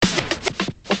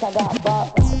Bitch, I got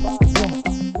Bops.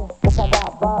 Bitch, I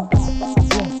got Bops.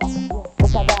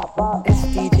 Bitch, I got Bops. It's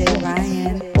DJ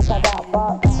Ryan. Bitch, I got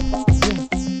Bops.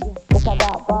 Bitch, I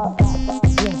got Bops.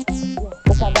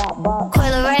 Bitch, I got Bops. Coi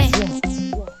Leray.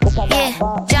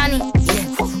 Yeah, Johnny.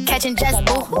 Yeah. Catching jets,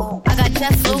 boo. I got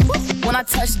jet flu. When I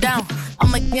touch down,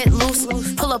 I'ma get loose.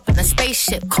 Pull up in a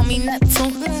spaceship, call me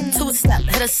Neptune. Two-step,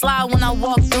 hit a slide when I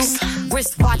walk through.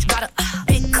 Wristwatch, got a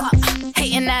big cup.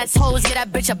 Hating assholes, get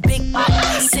that bitch a big pop.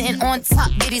 Sitting on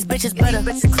top, get these bitches better.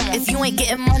 If you ain't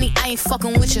getting money, I ain't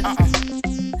fucking with you.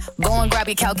 Go and grab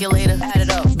your calculator, add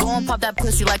it up. Go and pop that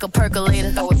pussy like a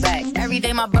percolator. Throw it back. Every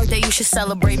day my birthday, you should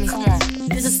celebrate me. Come on.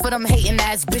 This is for them hating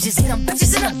ass bitches. Hit them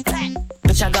bitches in the back.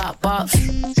 Bitch, I got Bops.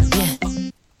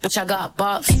 Yeah. Bitch, I got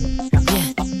Bops.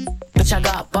 Yeah. Bitch, I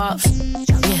got Bops.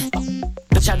 Yeah.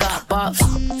 Bitch, I got Bops.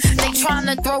 They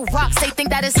tryna throw rocks, they think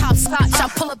that is hopscotch. I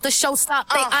pull up the show stop,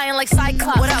 they eyeing like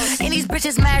Cyclops. What else? And these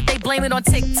bitches mad, they blame it on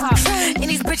TikTok. And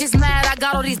these bitches mad, I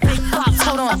got all these big bops.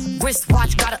 Hold on,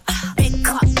 wristwatch, got a big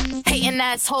cup. Hating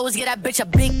assholes, get that bitch a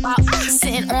big bop.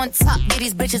 Sitting on top, get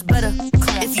these bitches better.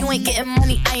 If you ain't getting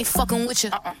money, I ain't fucking with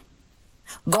you.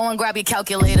 Go and grab your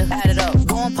calculator, add it up.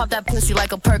 Go and pop that pussy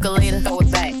like a percolator. Throw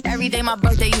it back. Every day my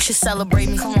birthday, you should celebrate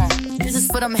me. Come on. This is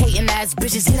for them hating ass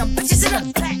bitches. Hit them bitches in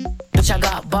the back. Bitch, I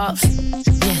got Bops.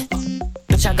 Yeah.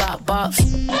 Bitch, I got Bops.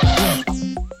 Yeah.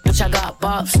 Bitch, I got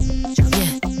Bops.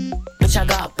 Yeah. Bitch, I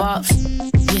got Bops.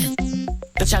 Yeah.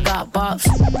 Bitch, I got Bops.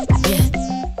 Yeah.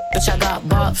 Bitch, I got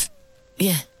Bops.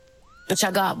 Yeah. Bitch,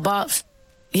 I got Bops.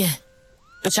 Yeah.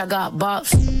 Bitch, I got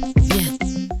Bops. Yeah.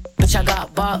 Bitch, I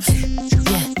got Bops.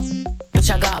 Yeah. Bitch,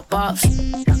 I got Bops.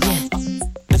 Yeah.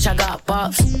 Bitch, I got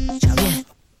Bops. Yeah.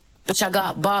 Bitch, I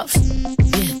got Bops.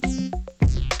 Yeah.